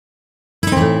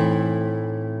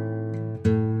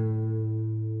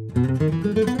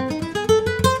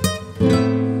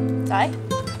Aye,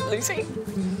 Lucy.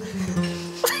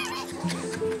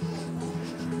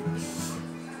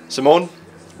 Simone,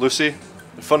 Lucy,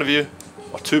 in front of you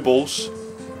are 2 bowls,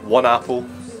 1 apple,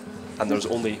 and there's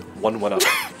only 1 winner.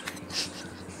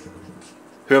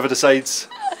 Whoever decides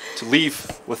to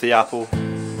leave with the apple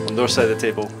on their side of the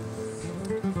table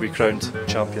will be crowned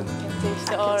champion.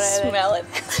 I can smell it.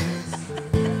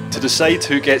 To decide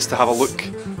who gets to have a look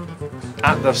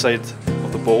at their side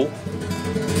of the bowl,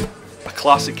 a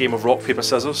classic game of rock, paper,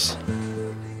 scissors.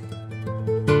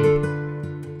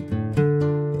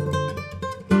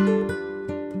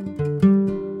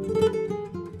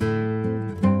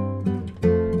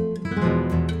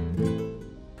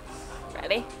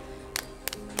 Ready?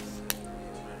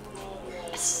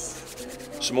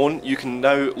 Simone, you can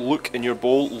now look in your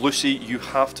bowl. Lucy, you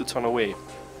have to turn away.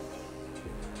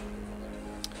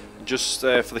 Just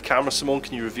for the camera, Simone,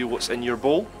 can you reveal what's in your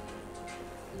bowl?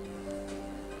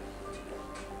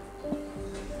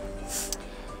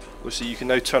 Lucy, you can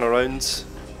now turn around.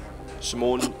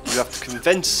 Simone, you have to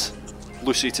convince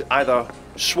Lucy to either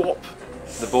swap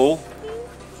the bowl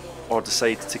or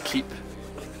decide to keep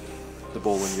the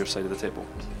bowl on your side of the table.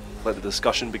 Let the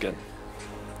discussion begin.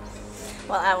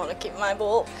 Well, I want to keep my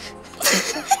bowl.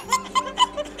 Is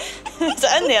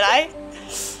it in there, aye?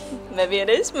 Maybe it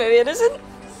is, maybe it isn't.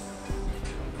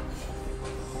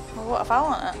 Well, what if I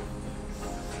want it?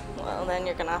 Well, then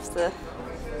you're gonna have to.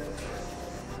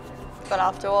 Gonna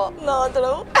have to what? No, I don't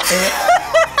know.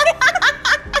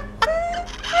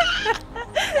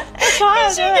 It's fine,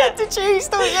 You get to choose,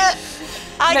 don't you?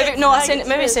 Maybe, no,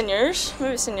 maybe it's in. in yours.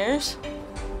 Maybe it's in yours.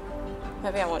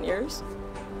 Maybe I want yours.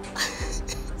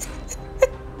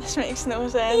 This makes no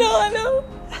sense. No, I know.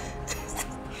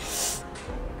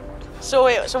 So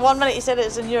wait, so 1 minute you said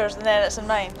it's in yours and then it's in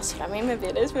mine? That's what I mean. Maybe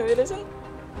it is, maybe it isn't.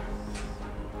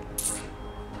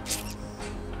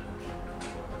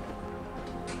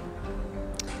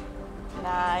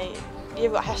 Nah,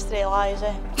 you've got a history of lies,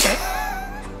 eh?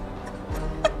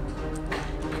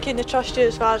 Couldn't trust you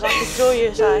as far as I could throw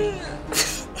you, Si.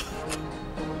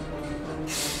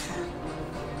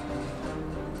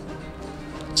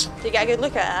 Do you get a good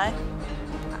look at it, aye?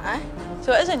 Aye.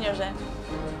 So it is in yours then?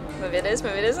 Maybe it is,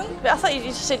 maybe it isn't. But I thought you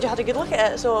just said you had a good look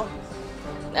at it, so...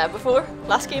 Yeah, before.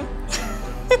 Last game.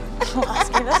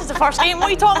 Last game, this is the first game, what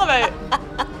are you talking about?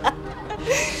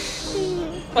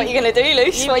 What are you going to do,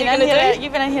 Luce? What are you going to do?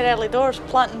 You've been in here early doors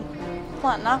planting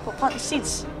apple, planting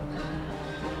seeds.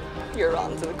 You're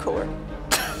on to the core.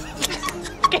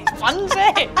 Get funds,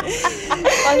 eh?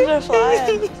 Funds are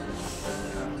flying.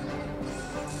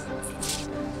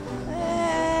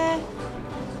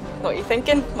 What are you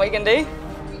thinking? What are you going to do?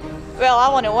 Well, I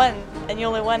want to win, and you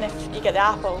only win if you get the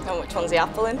apple. And which one's the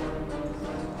apple in?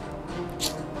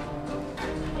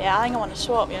 Yeah, I think I want to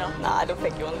swap, you know. Nah, I don't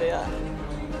think you want to do that.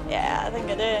 Yeah, I think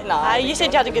I do. Nah, you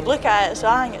said you had a good look at it, so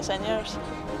I think it's in yours.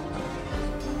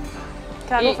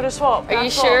 Can I go for a swap? Are you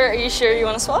sure? Are you sure you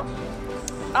want to swap?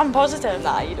 I'm positive.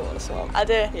 Nah, you don't want to swap. I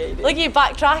do. Yeah, you do. Look at you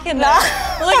backtracking Nah.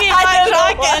 there. Look at you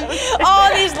backtracking. Oh,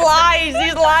 these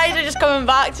lies are just coming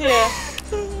back to you.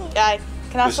 Yeah,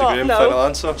 can I Lucy swap? Graham, No. final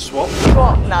answer. Swap.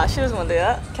 Swap. Nah, she doesn't want to do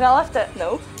that. Can I lift it?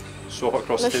 No. Swap it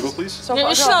across the table, please. Swap You're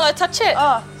it just not allowed across. to touch it.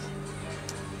 Oh.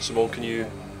 Simone, can you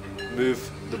move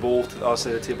the bowl to the other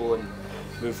side of the table and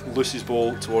move Lucy's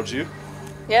bowl towards you?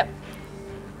 Yep.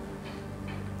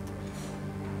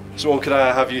 Simone, can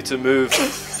I have you to move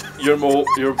your bowl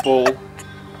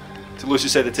to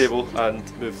Lucy's side of the table and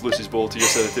move Lucy's bowl to your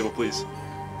side of the table, please?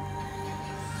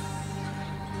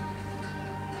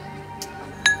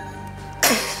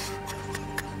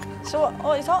 So what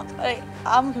are you talking? Right,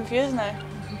 I'm confused now.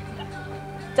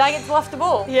 Do I get to lift the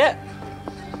bowl? Yeah.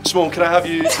 Simone, can I have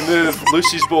you to move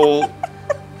Lucy's bowl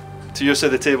to your side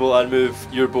of the table and move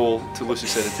your bowl to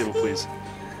Lucy's side of the table, please?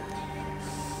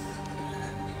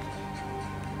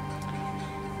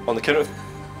 On the count of...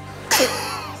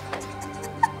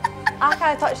 I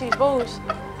can't touch these bowls.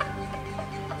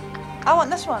 I want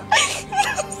this one.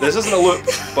 This isn't a loop,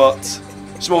 but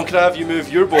Simone, can I have you move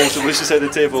your bowl to Lucy's side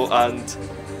of the table and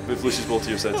move Lucy's bowl to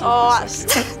your side of the table, Oh, please?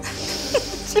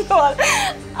 that's... Thank Do you know what?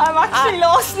 I'm actually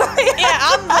lost now.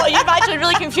 Yeah, you've actually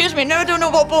really confused me. Now I don't know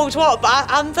what bowl's what, but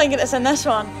I'm thinking it's in this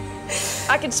one.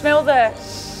 I can smell the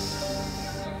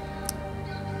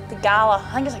gala.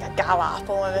 I think it's like a gala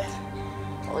apple, maybe.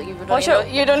 Well,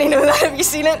 you don't even know that. Have you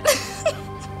seen it? you.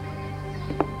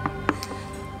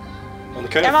 On the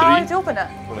count Am I allowed of to open it?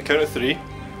 three, on the count of three,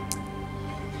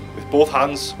 with both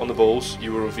hands on the bowls,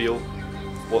 you will reveal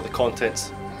what the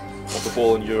contents of the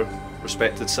bowl on your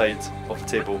respected side of the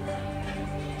table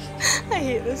I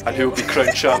hate this and game. who will be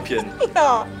crowned champion.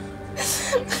 No.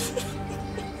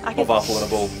 Of apple in a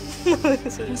bowl. I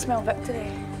can smell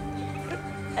victory.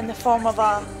 In the form of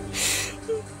a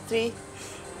 3,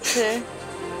 2,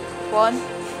 1.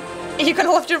 Are you going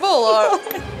to lift your bowl or?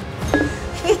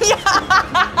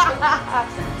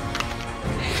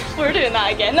 We're doing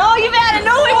that again. No, you better.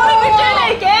 No, we're doing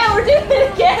it again. We're doing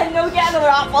it again. No, get another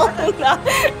apple. No.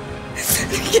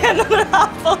 Get another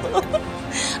apple.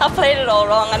 I played it all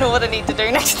wrong. I know what I need to do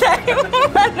next time. I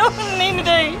know what I need to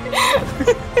do.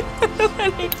 I know what I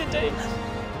need to do.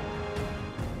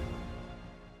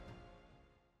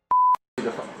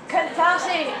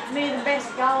 Cassie made the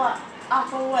best gala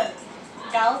apple win.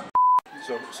 Gal?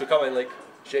 So come in, like,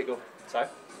 shake, go. Si,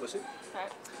 Lucy.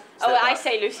 Right. Oh, I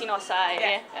say Lucy, not Si.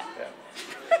 Yeah.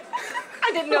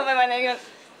 I didn't know if I went anyone.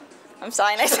 I'm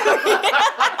Si next time.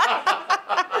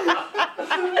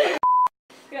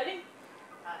 You ready?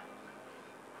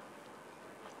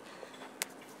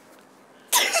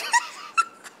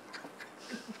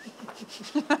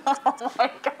 Oh my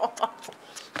god.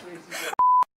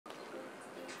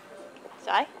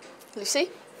 Si? Lucy?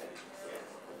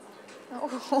 Oh,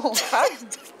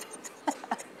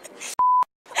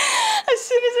 as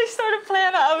soon as I started playing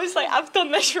it, I was like, I've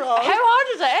done this wrong. How hard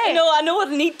is it? No, I know what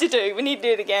I need to do. We need to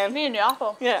do it again. Me and the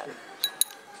apple. Yeah.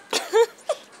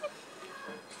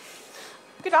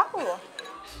 Good apple though.